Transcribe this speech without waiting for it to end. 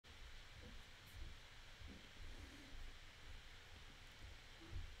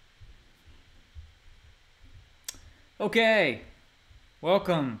Okay,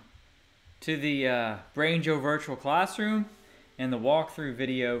 welcome to the Banjo virtual classroom and the walkthrough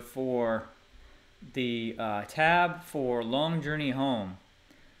video for the tab for Long Journey Home.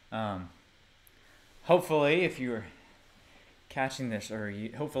 Hopefully, if you're catching this, or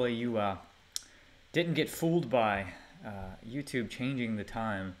hopefully you didn't get fooled by YouTube changing the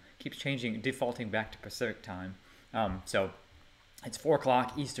time, keeps changing, defaulting back to Pacific time. So it's 4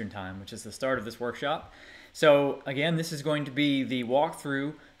 o'clock Eastern time, which is the start of this workshop. So again, this is going to be the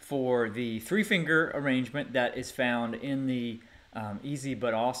walkthrough for the 3-finger arrangement that is found in the Easy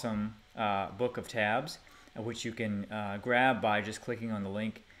But Awesome book of tabs, which you can grab by just clicking on the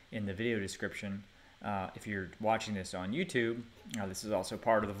link in the video description. If you're watching this on YouTube, this is also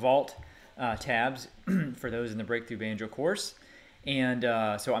part of the Vault tabs for those in the Breakthrough Banjo course. And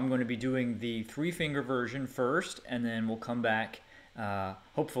so I'm going to be doing the 3-finger version first, and then we'll come back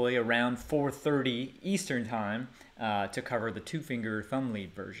hopefully around 4:30 Eastern time to cover the 2-finger thumb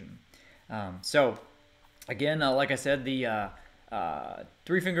lead version. So again, like I said, the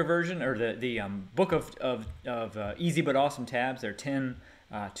 3-finger version, or the book of Easy But Awesome tabs, there are 10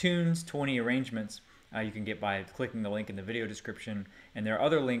 tunes, 20 arrangements you can get by clicking the link in the video description, and there are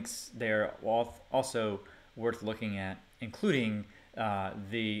other links there also worth looking at, including a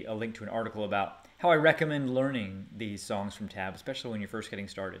link to an article about how I recommend learning these songs from tab, especially when you're first getting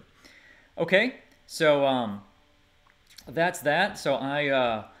started. Okay, so that's that. So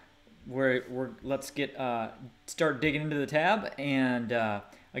let's get start digging into the tab. And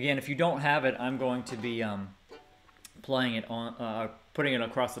again, if you don't have it, I'm going to be playing it on, putting it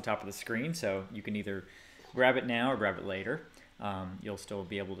across the top of the screen, so you can either grab it now or grab it later. You'll still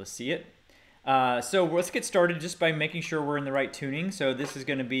be able to see it. So let's get started just by making sure we're in the right tuning. So this is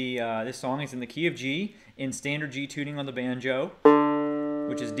going to be, this song is in the key of G, in standard G tuning on the banjo,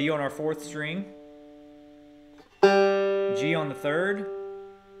 which is D on our 4th string, G on the 3rd,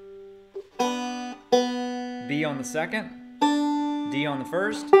 B on the 2nd, D on the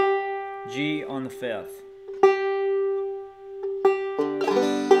 1st, G on the 5th.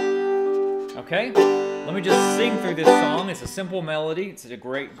 Okay, let me just sing through this song. It's a simple melody. It's a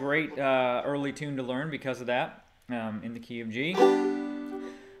great early tune to learn because of that, in the key of G.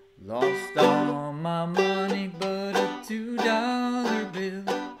 Lost all my money but a $2 bill.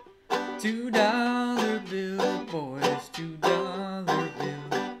 $2 bill, boys, $2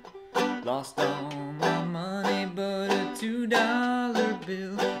 bill. Lost all my money but a $2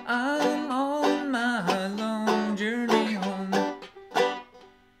 bill. I'm on my long journey home.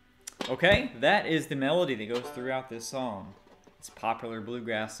 Okay, that is the melody that goes throughout this song. It's a popular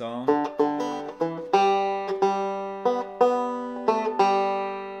bluegrass song.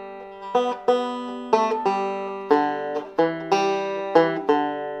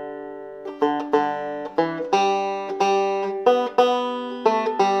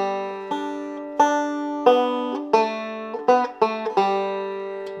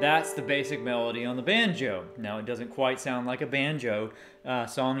 That's the basic melody on the banjo. Now, it doesn't quite sound like a banjo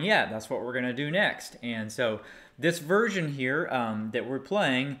song yet. That's what we're going to do next. And so this version here that we're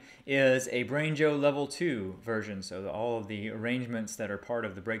playing is a Banjo Level 2 version. So all of the arrangements that are part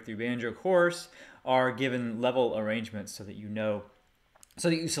of the Breakthrough Banjo course are given level arrangements so that you know, so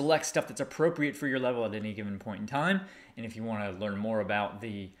that you select stuff that's appropriate for your level at any given point in time. And if you want to learn more about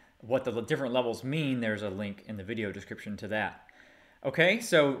what the different levels mean, there's a link in the video description to that. Okay,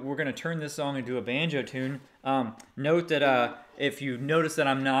 so we're going to turn this song into a banjo tune. Note that if you notice that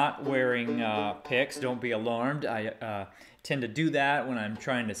I'm not wearing picks, don't be alarmed. I tend to do that when I'm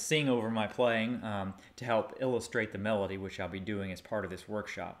trying to sing over my playing to help illustrate the melody, which I'll be doing as part of this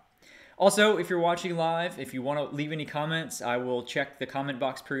workshop. Also, if you're watching live, if you want to leave any comments, I will check the comment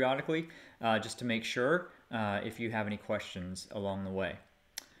box periodically just to make sure if you have any questions along the way.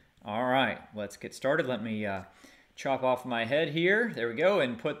 All right, let's get started. Let me chop off my head here. There we go,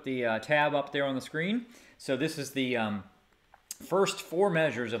 and put the tab up there on the screen. So this is the first 4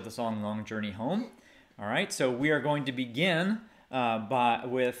 measures of the song Long Journey Home. All right, so we are going to begin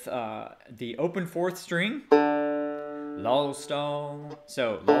with the open 4th string. Lost all.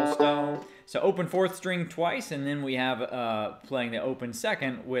 So lost all. So open 4th string twice, and then we have playing the open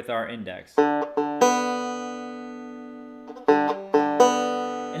 2nd with our index.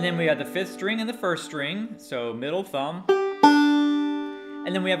 And then we have the 5th string and the 1st string, so middle thumb.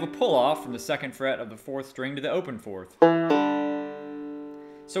 And then we have a pull-off from the 2nd fret of the 4th string to the open 4th.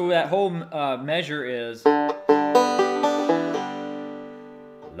 So that whole measure is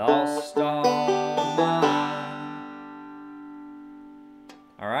lost all my.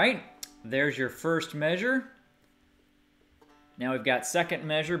 All right, there's your first measure. Now we've got second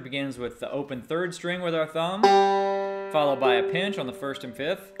measure, begins with the open 3rd string with our thumb. followed by a pinch on the first and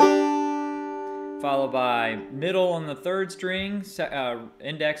fifth, followed by middle on the third string,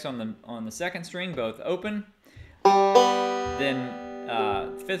 index on the second string, both open, then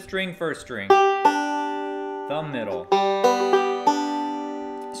fifth string, first string, thumb, middle.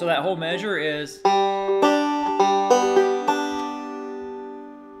 So that whole measure is, all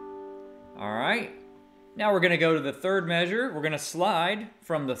right. Now we're going to go to the third measure. We're going to slide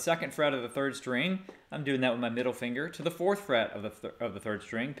from the second fret of the third string. I'm doing that with my middle finger to the fourth fret of the third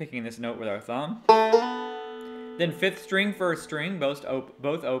string, picking this note with our thumb. Then fifth string, first string, both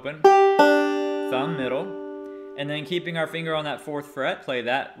open, thumb, middle. And then keeping our finger on that fourth fret, play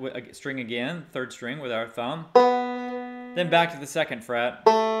that string again, third string with our thumb. Then back to the second fret.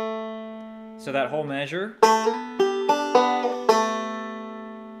 So that whole measure.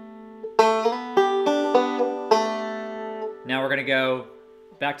 Now we're going to go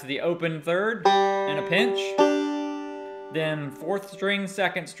back to the open third and a pinch. Then fourth string,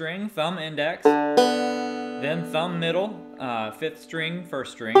 second string, thumb, index. Then thumb, middle, fifth string,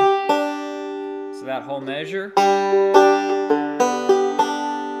 first string. So that whole measure.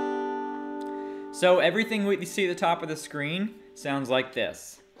 So everything we see at the top of the screen sounds like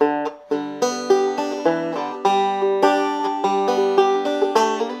this.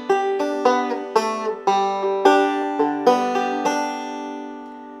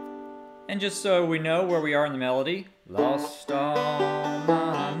 And just so we know where we are in the melody, lost all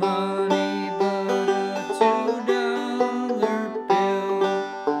my money but a $2 bill.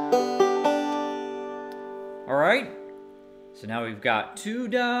 All right, so now we've got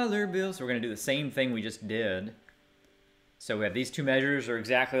 $2 bills. So we're going to do the same thing we just did. So we have these two measures are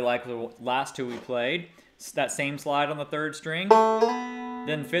exactly like the last two we played. It's that same slide on the third string,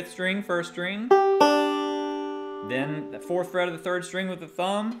 then fifth string, first string, then the fourth fret of the third string with the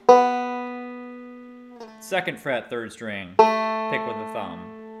thumb, second fret, third string, pick with the thumb.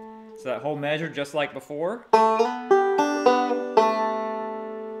 So that whole measure just like before.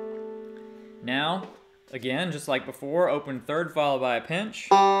 Now, again, just like before, open third followed by a pinch.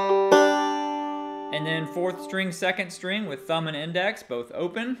 And then fourth string, second string with thumb and index, both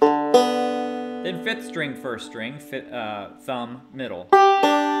open. Then fifth string, first string, thumb, middle.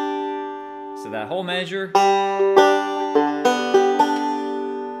 So that whole measure.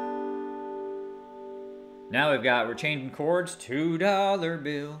 Now we're changing chords, $2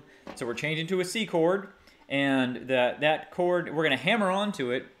 bill. So we're changing to a C chord, and that chord, we're gonna hammer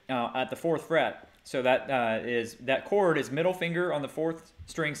onto it at the fourth fret. So that chord is middle finger on the fourth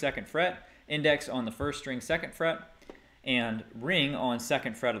string, second fret, index on the first string, second fret, and ring on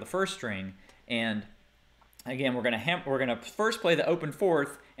second fret of the first string. And again, we're gonna first play the open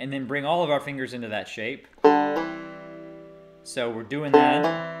fourth, and then bring all of our fingers into that shape. So we're doing that.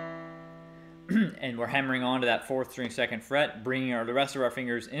 And we're hammering onto that fourth string, second fret, bringing the rest of our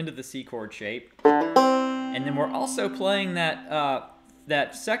fingers into the C chord shape. And then we're also playing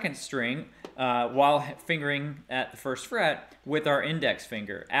that second string while fingering at the first fret with our index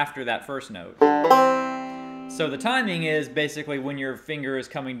finger after that first note. So the timing is basically when your finger is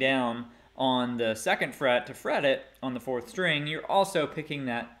coming down on the second fret to fret it on the fourth string, you're also picking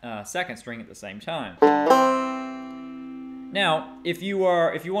that second string at the same time. Now, if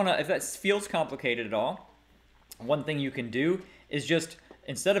that feels complicated at all, one thing you can do is just,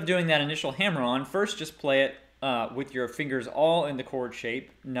 instead of doing that initial hammer on, first just play it with your fingers all in the chord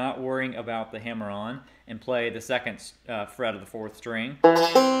shape, not worrying about the hammer on, and play the second fret of the fourth string.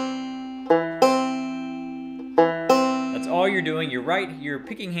 That's all you're doing. Your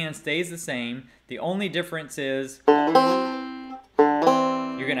picking hand stays the same. The only difference is you're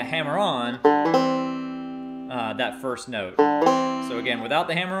gonna hammer on that first note. So again, without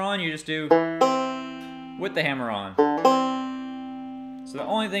the hammer on, you just do with the hammer on. So the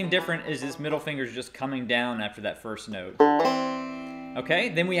only thing different is this middle finger is just coming down after that first note. Okay,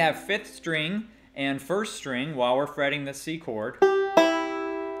 then we have fifth string and first string while we're fretting the C chord.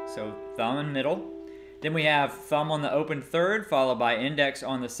 So thumb and middle. Then we have thumb on the open third followed by index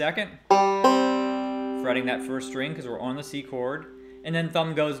on the second, fretting that first string because we're on the C chord. And then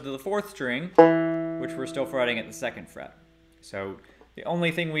thumb goes to the fourth string, which we're still fretting at the second fret. So the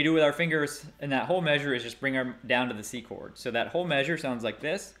only thing we do with our fingers in that whole measure is just bring them down to the C chord. So that whole measure sounds like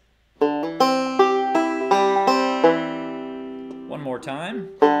this. One more time.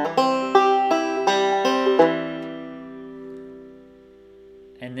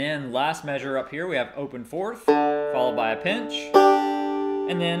 And then last measure up here, we have open fourth, followed by a pinch.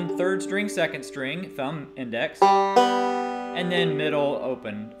 And then third string, second string, thumb, index. And then middle,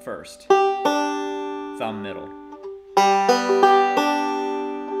 open first, thumb, middle.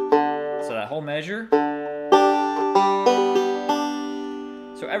 So that whole measure.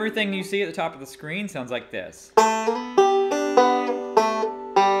 So everything you see at the top of the screen sounds like this.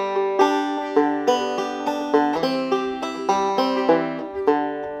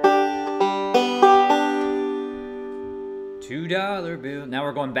 bill. Now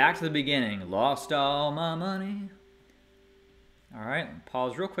we're going back to the beginning. Lost all my money. All right,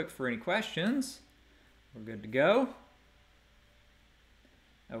 pause real quick for any questions. We're good to go.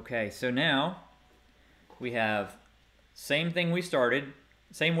 Okay, so now we have same thing we started,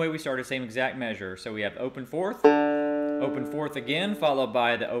 same way we started, same exact measure. So we have open fourth again, followed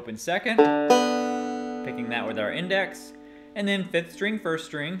by the open second, picking that with our index, and then fifth string, first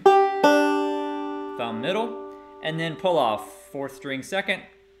string, thumb middle, and then pull off fourth string, second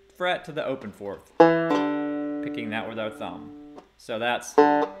fret to the open fourth, picking that with our thumb. So that's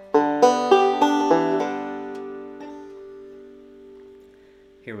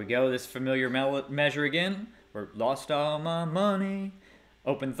here we go, this familiar measure again. We're lost all my money.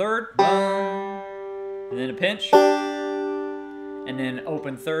 Open third, and then a pinch, and then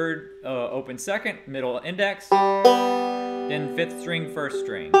open third, open second, middle index, then fifth string, first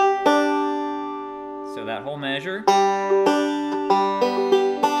string. So that whole measure.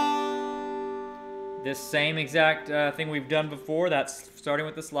 This same exact thing we've done before, that's starting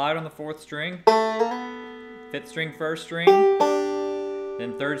with the slide on the fourth string, fifth string, first string,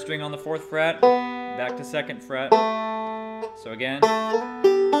 then third string on the fourth fret, back to second fret. So again.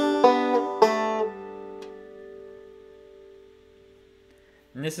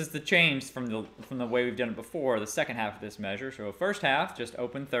 And this is the change from the way we've done it before, the second half of this measure. So first half, just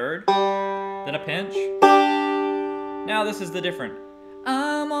open third, then a pinch. Now this is the different.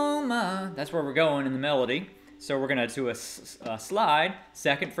 I'm on my, that's where we're going in the melody. So we're gonna do a slide,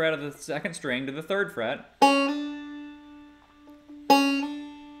 second fret of the second string to the third fret.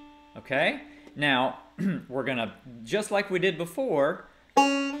 Okay, now we're gonna, just like we did before,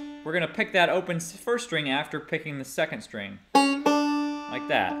 we're gonna pick that open first string after picking the second string, like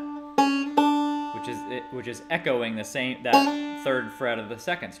that, which is echoing the same, that third fret of the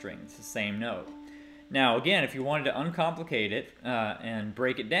second string. It's the same note. Now again, if you wanted to uncomplicate it and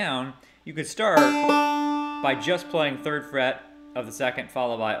break it down, you could start by just playing third fret of the second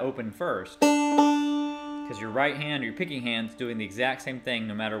followed by open first, because your right hand or your picking hand's doing the exact same thing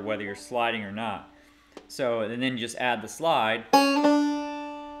no matter whether you're sliding or not. So, and then just add the slide,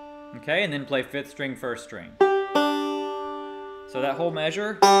 okay, and then play fifth string, first string. So that whole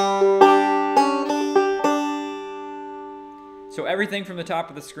measure. So everything from the top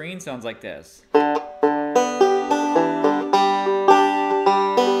of the screen sounds like this.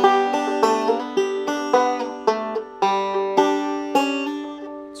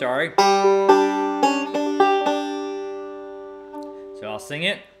 Sorry. So I'll sing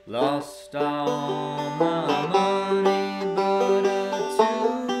it. Lost all my money but a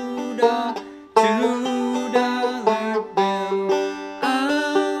 $2 bill.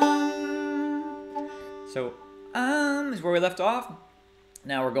 So is where we left off.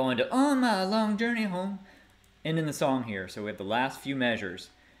 Now we're going to On My Long Journey Home, ending the song here. So we have the last few measures.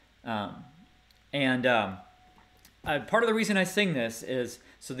 Part of the reason I sing this is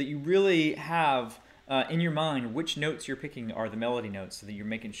so that you really have in your mind which notes you're picking are the melody notes, so that you're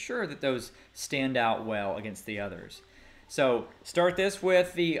making sure that those stand out well against the others. So start this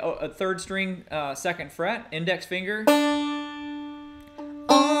with the third string, second fret, index finger,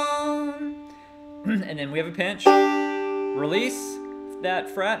 and then we have a pinch. Release that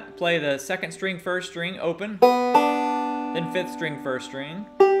fret, play the second string, first string, open, then fifth string, first string.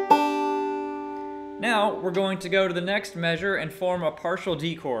 Now we're going to go to the next measure and form a partial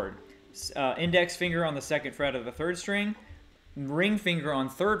D chord. Index finger on the second fret of the third string, ring finger on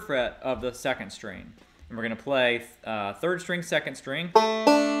third fret of the second string. And we're going to play third string, second string,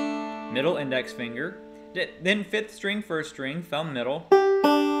 middle index finger, then fifth string, first string, thumb middle.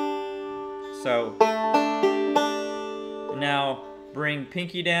 So now bring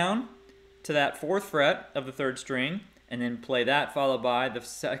pinky down to that fourth fret of the third string, and then play that followed by the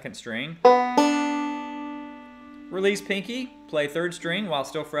second string. Release pinky, play third string while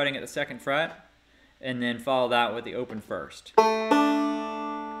still fretting at the second fret, and then follow that with the open first. So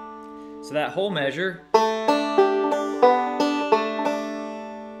that whole measure.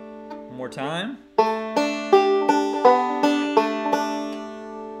 One more time.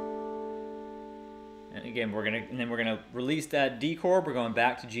 And again, we're gonna release that D chord. We're going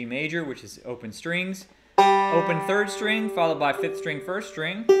back to G major, which is open strings. Open third string, followed by fifth string, first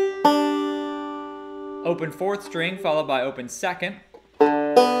string. Open fourth string, followed by open second.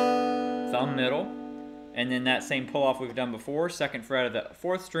 Thumb middle. And then that same pull off we've done before, second fret of the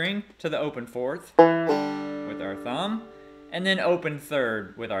fourth string to the open fourth with our thumb. and then open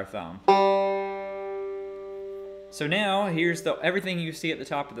third with our thumb. So now here's everything you see at the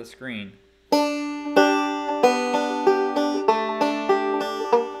top of the screen.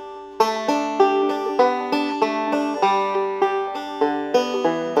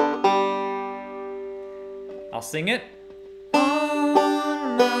 I'll sing it.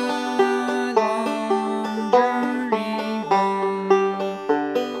 On my long journey home.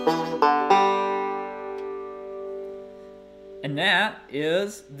 And that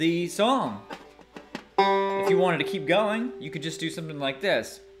is the song. If you wanted to keep going, you could just do something like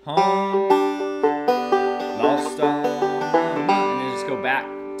this. Home, lost on, and then just go back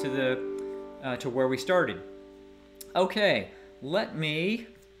to to where we started. Okay, let me.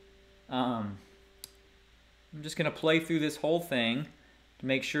 I'm just gonna play through this whole thing to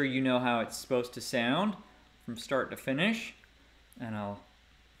make sure you know how it's supposed to sound from start to finish, and I'll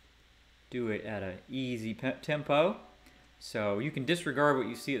do it at an easy tempo. So you can disregard what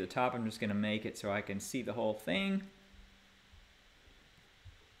you see at the top. I'm just going to make it so I can see the whole thing.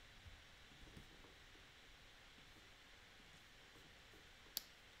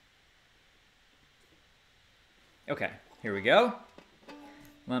 Okay, here we go.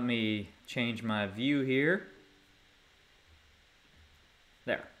 Let me change my view here.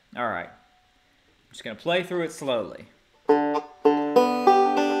 There. All right. I'm just going to play through it slowly.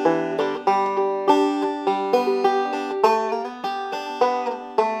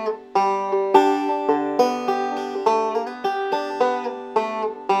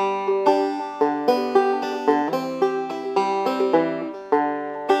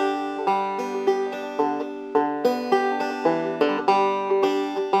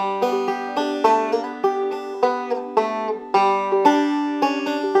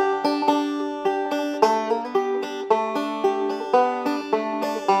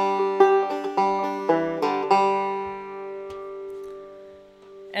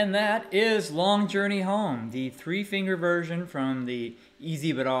 And that is Long Journey Home, the 3-finger version from the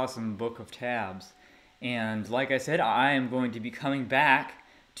Easy But Awesome Book of Tabs. And like I said, I am going to be coming back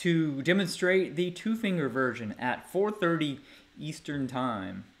to demonstrate the 2-finger version at 4:30 Eastern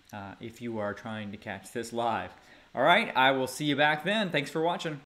Time, if you are trying to catch this live. All right, I will see you back then. Thanks for watching.